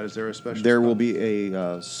mark that? Is there a special? There spot? will be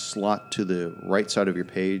a slot to the right side of your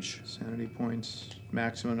page. Sanity points,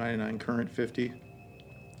 maximum 99, current 50,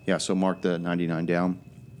 Yeah, so mark the 99 down.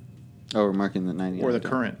 Oh, we're marking the 90. or the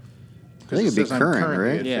current. I think it'd be current,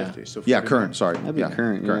 right? Yeah. Yeah. 50, so Yeah, 49. current. Sorry. That'd be yeah,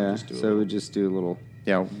 current, yeah. Just do a So little- we just do a little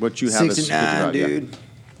Yeah, what you have is 69, dude.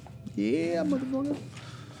 Yeah, motherfucker.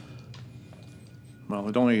 Well,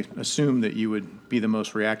 I'd only assume that you would be the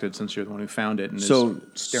most reacted since you're the one who found it. And So,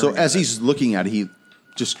 is staring as at it. he's looking at it, he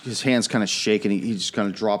just his hands kind of shake, and he just kind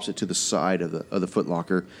of drops it to the side of the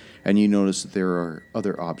footlocker, and you notice that there are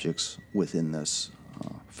other objects within this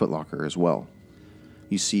footlocker as well.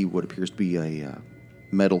 You see what appears to be a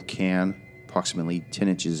metal can, approximately 10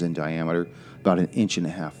 inches in diameter, about 1.5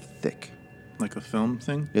 inches thick. like a film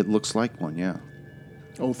thing. It looks like one, yeah.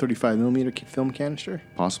 Old 35 millimeter film canister.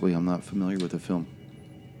 Possibly, I'm not familiar with the film.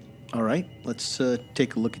 All right, let's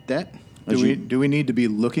take a look at that. Do we need to be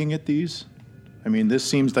looking at these? I mean, this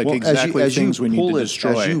seems like Well, exactly things we need to As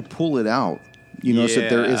destroy. you pull it out, you notice that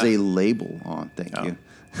there is Yeah. a label on. Thank Oh. you.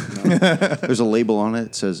 There's a label on it.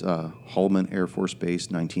 It says Holloman Air Force Base,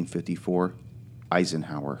 1954,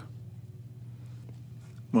 Eisenhower.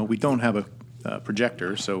 Well, we don't have a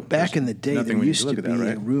projector, so Back in the day, nothing there we need used to look at be that, a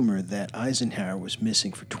right? rumor that Eisenhower was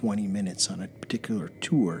missing for 20 minutes on a particular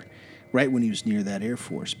tour, right when he was near that Air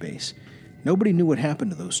Force base. Nobody knew what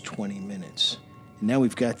happened to those 20 minutes. And now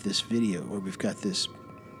we've got this video, or we've got this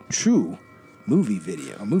true movie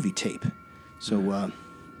video, a movie tape. So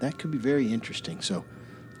that could be very interesting. So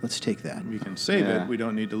let's take that. We can save Yeah. it. We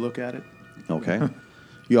don't need to look at it. Okay.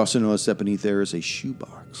 You also notice that beneath there is a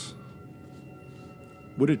shoebox.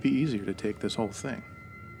 Would it be easier to take this whole thing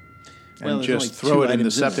Well, and there's just only throw two it in the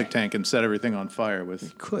items in septic tank and set everything on fire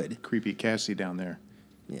with Could. creepy Cassie down there,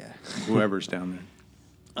 Yeah. whoever's down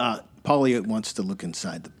there? Polly wants to look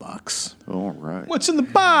inside the box. All right. What's in the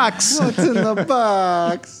box? What's in the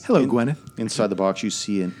box? Hello, Gwyneth. Inside the box, you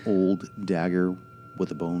see an old dagger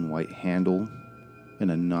with a bone white handle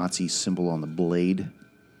and a Nazi symbol on the blade.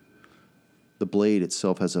 The blade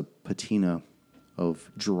itself has a patina of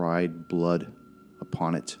dried blood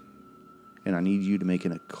upon it. And I need you to make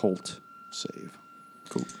an occult save.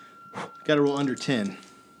 Cool. Got to roll under 10.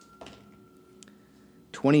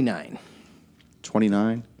 29.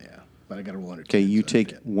 29. Yeah, but I got to roll under 10. Okay, you so I take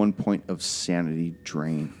forget. 1 point of sanity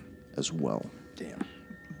drain as well. Damn.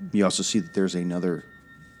 You also see that there's another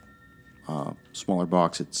smaller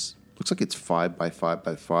box. It's looks like it's 5 by 5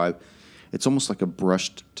 by 5. It's almost like a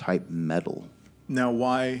brushed type metal. Now,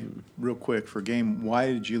 why, real quick for game, why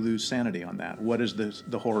did you lose sanity on that? What is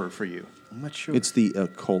the horror for you? I'm not sure. It's the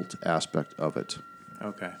occult aspect of it.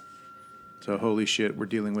 Okay. So, holy shit, we're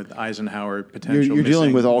dealing with Eisenhower potential. You're dealing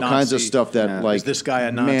missing with all kinds of Nazi. stuff that, Yeah. like, Is this guy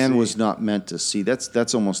a man Nazi? was not meant to see.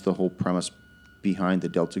 That's almost the whole premise behind the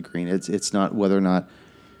Delta Green. It's not whether or not.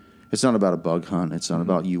 It's not about a bug hunt. It's not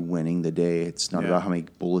about you winning the day. It's not Yeah. about how many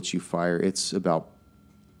bullets you fire. It's about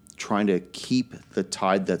trying to keep the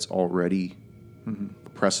tide that's already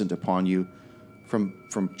present upon you from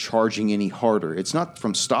charging any harder. It's not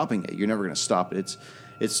from stopping it. You're never going to stop it.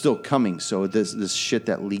 It's still coming. So this shit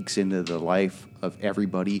that leaks into the life of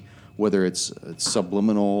everybody, whether it's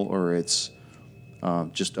subliminal or it's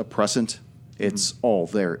just oppressant, it's all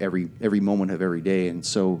there every moment of every day. And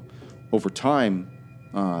so over time,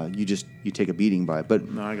 you take a beating by it. But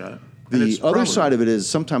No, I got it. And the it's other probably- side of it is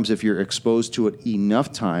sometimes if you're exposed to it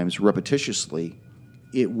enough times, repetitiously,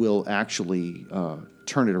 it will actually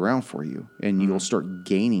turn it around for you, and you'll start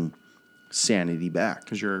gaining sanity back.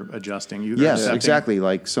 Because you're adjusting. You Yes, accepting. exactly.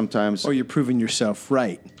 Like sometimes, Or you're proving yourself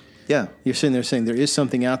right. yeah. You're sitting there saying there is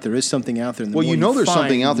something out there. There is something out there. And the Well, more you know there's find,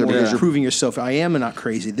 something out there the more because you're you're- proving yourself. I am not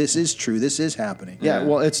crazy. This is true. This is happening. Yeah,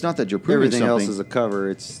 well, it's not that you're proving Everything something, else is a cover.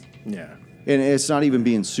 It's Yeah. and it's not even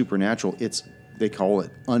being supernatural. They call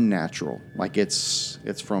it unnatural. Like it's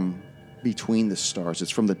from between the stars.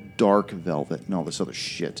 It's from the dark velvet and all this other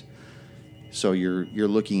shit. So you're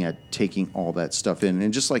looking at taking all that stuff in,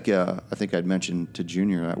 and just like I think I'd mentioned to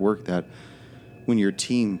Junior at work that when your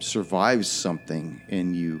team survives something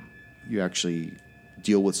and you actually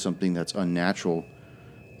deal with something that's unnatural,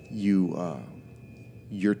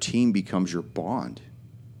 your team becomes your bond,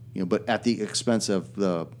 but at the expense of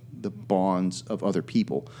the bonds of other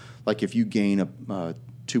people. Like if you gain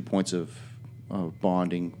 2 points of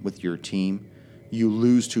bonding with your team, you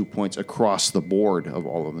lose 2 points across the board of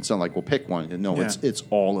all of them. It's not like, well, pick one. No, Yeah. it's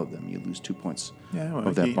all of them. You lose 2 points Yeah, well,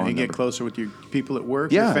 of that you bond get number. closer with your people at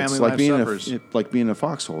work. Yeah, your family it's like life being suffers. like being a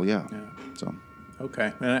foxhole. Yeah. So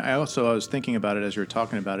Okay. And I was thinking about it as you were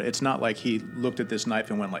talking about it. It's not like he looked at this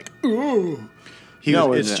knife and went like, ooh.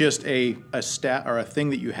 It's just a stat or a thing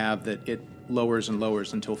that you have that it lowers and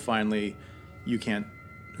lowers until finally you can't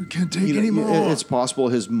take anymore. It's possible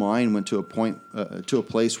his mind went to a point, to a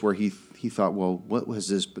place where he thought, well, what has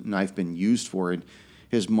this knife been used for? And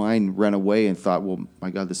his mind ran away and thought, well, my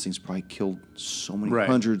God, this thing's probably killed so many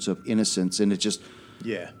hundreds of innocents, and it just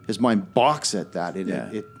his mind balks at that.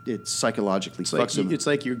 It psychologically fucks him. It's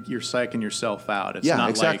like you're psyching yourself out. It's Yeah, not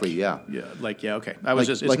exactly, okay. I was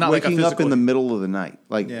just it's like not waking like a up in the middle of the night.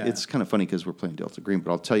 Yeah. It's kind of funny because we're playing Delta Green,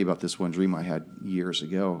 but I'll tell you about this one dream I had years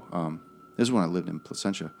ago. This is when I lived in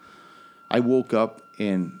Placentia. I woke up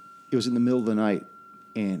and it was in the middle of the night,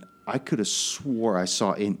 and I could have swore I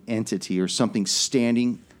saw an entity or something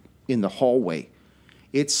standing in the hallway.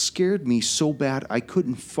 It scared me so bad I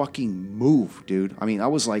couldn't fucking move, dude. I mean, I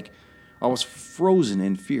was frozen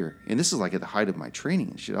in fear. And this is like at the height of my training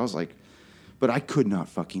and shit. I was like, but I could not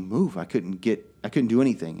fucking move. I couldn't do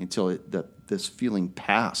anything until this feeling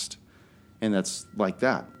passed. And that's like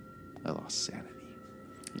that. I lost sanity.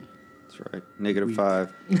 That's right.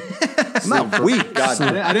 -5. I'm not weak. God,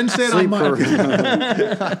 I didn't say it on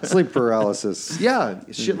mine. Sleep paralysis. yeah,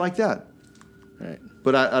 shit like that. Right.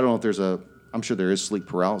 But I don't know if there's I'm sure there is sleep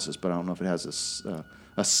paralysis, but I don't know if it has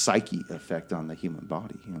a psyche effect on the human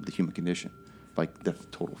body, the human condition, like the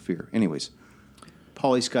total fear. Anyways.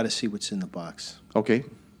 Paulie's got to see what's in the box. Okay.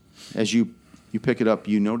 As you pick it up,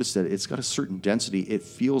 you notice that it's got a certain density. It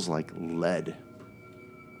feels like lead.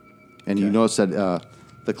 And you notice that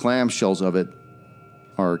the clamshells of it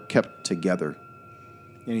are kept together.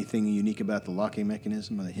 Anything unique about the locking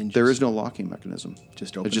mechanism or the hinges? There is no looking mechanism.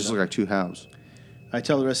 Just open it just it up. looks like two halves. I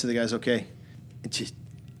tell the rest of the guys, okay,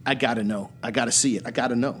 I got to know. I got to see it. I got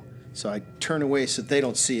to know. So I turn away so they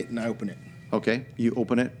don't see it, and I open it. Okay, you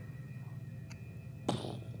open it.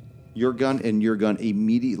 Your gun and your gun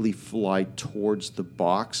immediately fly towards the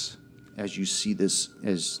box as you see this,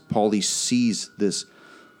 as Paulie sees this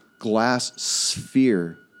glass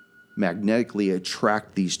sphere magnetically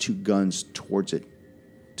attract these two guns towards it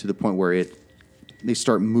to the point where they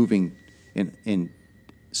start moving and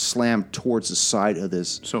slam towards the side of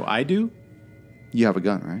this. So I do? You have a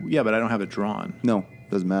gun, right? Yeah, but I don't have it drawn. No,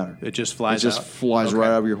 doesn't matter. It just flies It just out? flies Okay.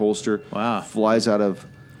 right out of your holster. Wow. Flies out of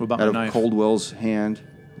What about my knife? Coldwell's hand.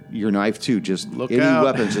 Your knife too. Just Look any out.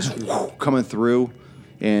 weapons just coming through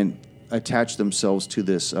and attach themselves to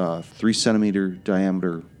this 3 centimeter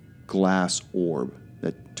diameter glass orb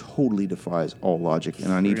that totally defies all logic.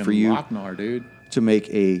 And I need for you Lochnar, dude. to make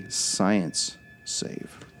a science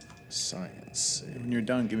save. Science. When you're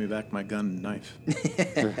done, give me back my gun and knife.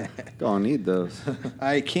 Gonna need those.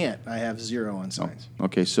 I can't. I have 0 on science.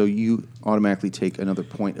 Okay, so you automatically take another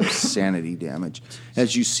point of sanity damage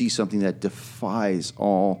as you see something that defies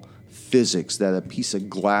all physics, that a piece of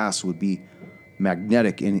glass would be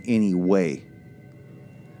magnetic in any way.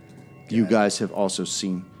 You guys have also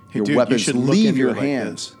seen your dude, you weapons should look leave into your it like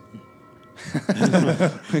hands.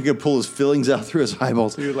 He could pull his fillings out through his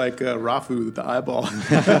eyeballs. Dude, like Rafu with the eyeball.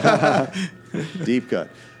 Deep cut.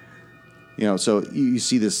 So you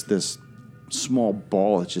see this small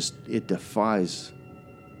ball. It defies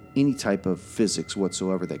any type of physics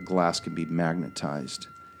whatsoever that glass can be magnetized.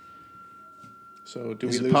 So do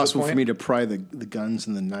Is we it lose possible a point? for me to pry the guns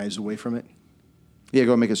and the knives away from it? Yeah,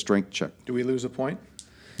 go and make a strength check. Do we lose a point?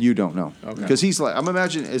 You don't know. Okay. Because he's like, I'm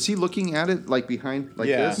imagining, is he looking at it like behind, like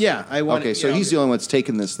Yeah. this? Yeah, I want Okay, it, so you know, he's the only one that's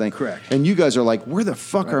taking this thing. Correct. And you guys are like, where the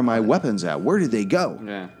fuck are my weapons at? Where did they go?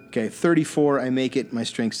 Yeah. Okay, 34. I make it. My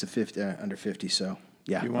strength's to 50, under 50. So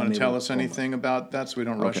yeah. You I'm want to able tell us pull them. anything about that so we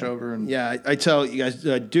don't rush over? And Yeah, I tell you guys,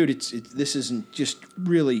 dude, this isn't just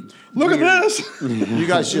really. Look weird. at this. You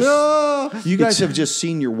guys just, you guys have just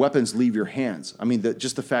seen your weapons leave your hands. I mean,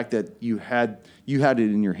 just the fact that you had it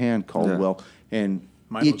in your hand, Caldwell, and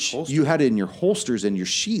Mine was holstered. you had it in your holsters and your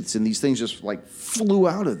sheaths, and these things just like flew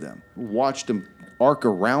out of them. Watched them arc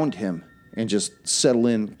around him and just settle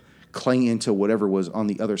in, cling into whatever was on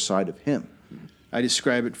the other side of him. I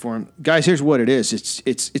describe it for him, guys. Here's what it is.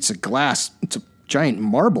 It's a glass. It's a giant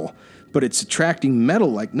marble, but it's attracting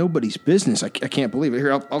metal like nobody's business. I can't believe it.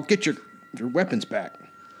 Here, I'll get your weapons back.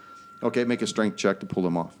 Okay, make a strength check to pull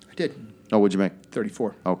them off. I did. Oh, what'd you make?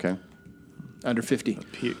 34, Okay. under 50.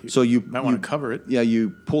 So you might want to cover it. Yeah, you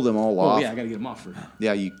pull them all Oh off. yeah, I got to get them off first.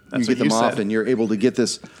 Yeah, you That's get what you them off, said. and you're able to get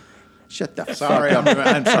this. Shut the Sorry, fuck up.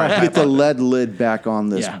 I'm sorry. Get the lead lid back on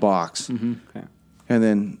this Yeah. box, Okay. and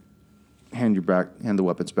then hand the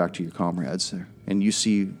weapons back to your comrades there. And you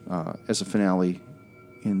see, as a finale,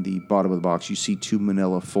 in the bottom of the box, you see 2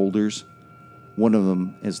 manila folders. One of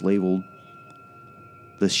them is labeled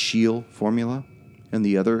the Scheele formula, and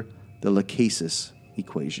the other the Lacasis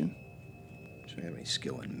equation. Do I have any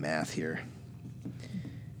skill in math here?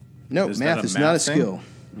 No, Is that math a is math not a thing? skill.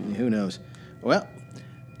 Who knows? Well,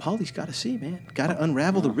 Paulie's got to see, man. Got to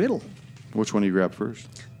unravel the riddle. Which one do you grab first?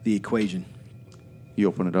 The equation. You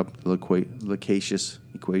open it up, the Lacacious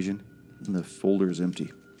equation, and the folder is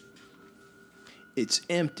empty. It's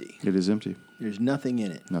empty. It is empty. There's nothing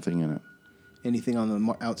in it. Nothing in it. Anything on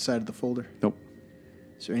the outside of the folder? Nope.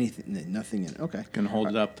 Is there anything? Nothing in it. Okay. Can hold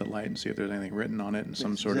it up to the light and see if there's anything written on it in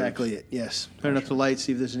some sort of. Exactly it. Yes. Turn up the light.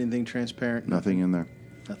 See if there's anything transparent. Nothing in there.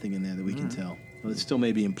 Nothing in there that we can tell. Well, it still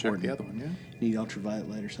may be Check important. the other one, yeah. Need ultraviolet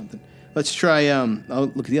light or something. Let's try. I'll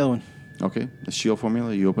look at the other one. Okay. The shield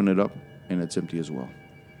formula, you open it up, and it's empty as well.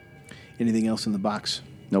 Anything else in the box?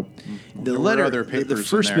 Nope. The There were letter, other the papers in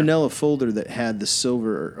first there. manila folder that had the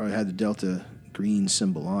silver or had the Delta green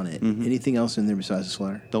symbol on it. Anything else in there besides this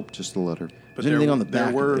letter? Nope, just the letter. Is there anything on the back There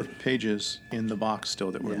of were it? pages in the box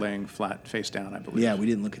still that were Yeah. laying flat, face down, I believe. Yeah, we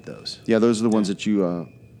didn't look at those. Yeah, those are the ones that you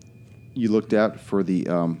looked at for the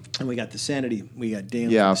And we got the sanity. We got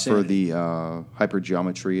Dale. yeah, for for the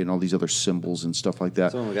hypergeometry and all these other symbols and stuff like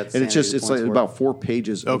that. So we got And it's just sanity it's like points for about 4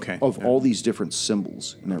 pages of, Okay. of Yeah. all these different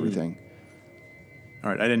symbols and everything. All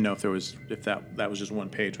right, I didn't know if that was just one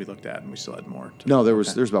page we looked at and we still had more. No,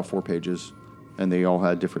 there's about 4 pages, and they all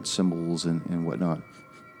had different symbols and whatnot.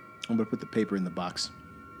 I'm going to put the paper in the box.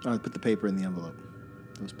 I'll put the paper in the envelope.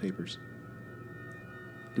 Those papers.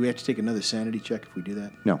 Do we have to take another sanity check if we do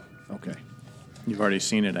that? No. Okay. You've already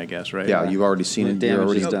seen it, I guess, right? Yeah, you've already seen The it. damage You're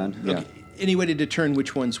already is done. Yeah. Okay. Any way to determine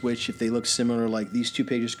which one's which if they look similar, like these 2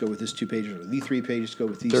 pages go with this 2 pages, or these 3 pages go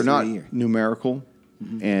with these They're 3? not or- numerical,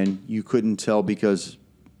 and you couldn't tell because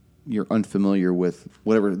you're unfamiliar with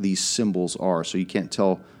whatever these symbols are, so you can't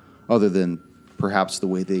tell other than perhaps the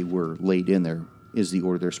way they were laid in there is the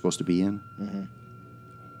order they're supposed to be in.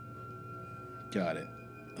 Got it.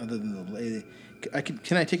 Other than the lady,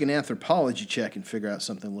 can I take an anthropology check and figure out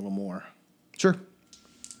something a little more? Sure.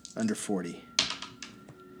 Under 40.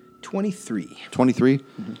 23. 23.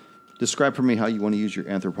 Describe for me how you want to use your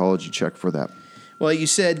anthropology check for that. Well, you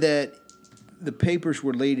said that the papers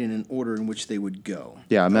were laid in an order in which they would go.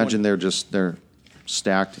 Yeah, imagine they're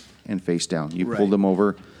stacked and face down. You Right. pulled them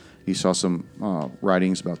over. You saw some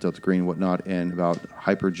writings about Delta Green and whatnot, and about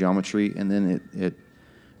hypergeometry, and then it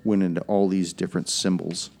went into all these different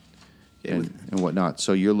symbols and whatnot.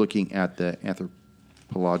 So you're looking at the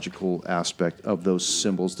anthropological aspect of those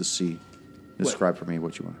symbols to see. Describe for me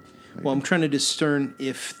what you want. Well, I'm trying to discern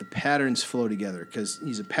if the patterns flow together because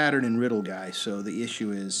he's a pattern and riddle guy. So the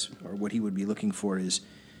issue is, or what he would be looking for is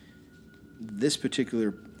this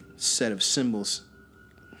particular set of symbols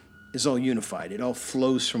is all unified. It all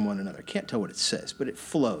flows from one another. Can't tell what it says, but it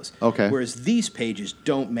flows. Okay. Whereas these pages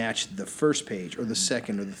don't match the first page or the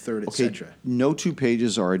second or the third, Okay, etc. no 2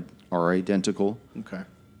 pages are identical. Okay.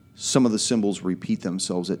 Some of the symbols repeat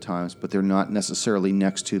themselves at times, but they're not necessarily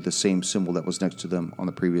next to the same symbol that was next to them on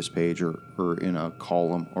the previous page or in a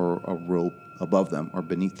column or a row above them or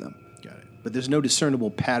beneath them. Got it. But there's no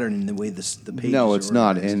discernible pattern in the way the pages No, are it's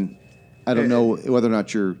not. organized. And I don't know whether or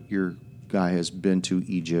not your guy has been to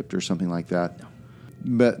Egypt or something like that. No.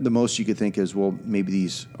 But the most you could think is, well, maybe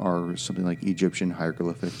these are something like Egyptian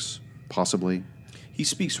hieroglyphics, possibly. He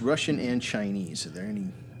speaks Russian and Chinese. Are there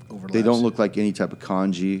any overlaps? They don't look like any type of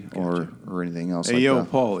kanji or anything else Hey, like yo,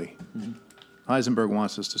 that. Paulie. Heisenberg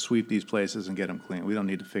wants us to sweep these places and get them clean. We don't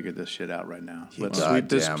need to figure this shit out right now. Let's sweep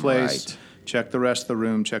this Goddamn place, right. check the rest of the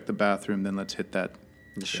room, check the bathroom, then let's hit that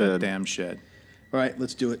shed. damn shed. All right,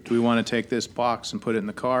 let's do it. Do we want to take this box and put it in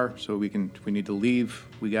the car so if we need to leave,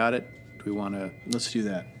 we got it? Do we want to? Let's do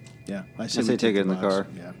that. Yeah, I say we take it in the box. car.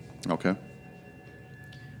 Yeah. Okay.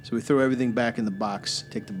 So we throw everything back in the box,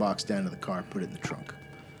 take the box down to the car, put it in the trunk.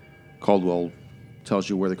 Caldwell tells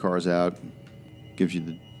you where the car is at, gives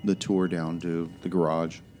you the tour down to the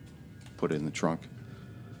garage, put it in the trunk.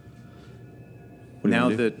 What do you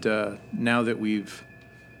wanna do? Now that we've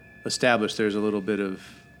established there's a little bit of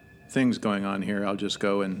things going on here, I'll just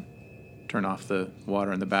go and turn off the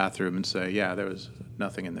water in the bathroom and say, yeah, there was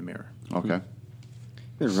nothing in the mirror. Okay.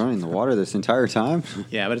 You've been running the water this entire time?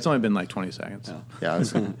 Yeah, but it's only been like 20 seconds. Yeah,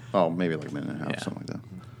 it's, maybe like a minute and a half, Yeah. something like that.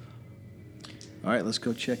 All right, let's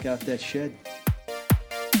go check out that shed.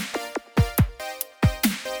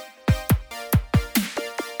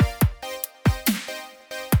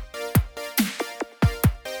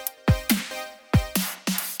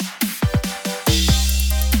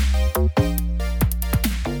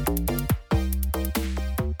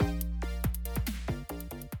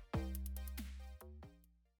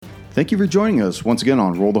 Thank you for joining us once again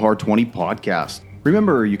on Roll the Hard 20 podcast.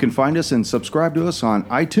 Remember, you can find us and subscribe to us on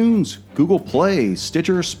iTunes, Google Play,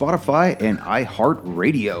 Stitcher, Spotify, and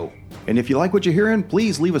iHeartRadio. And if you like what you're hearing,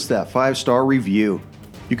 please leave us that 5-star review.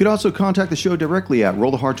 You could also contact the show directly at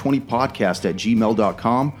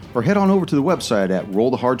rollthehard20podcast@gmail.com or head on over to the website at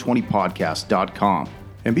rollthehard20podcast.com.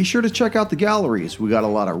 And be sure to check out the galleries. We got a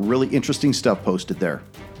lot of really interesting stuff posted there.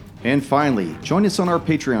 And finally, join us on our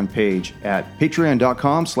Patreon page at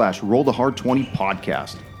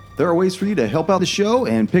patreon.com/rollthehard20podcast. There are ways for you to help out the show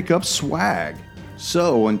and pick up swag.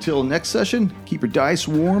 So until next session, keep your dice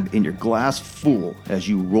warm and your glass full as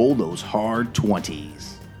you roll those hard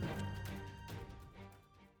 20s.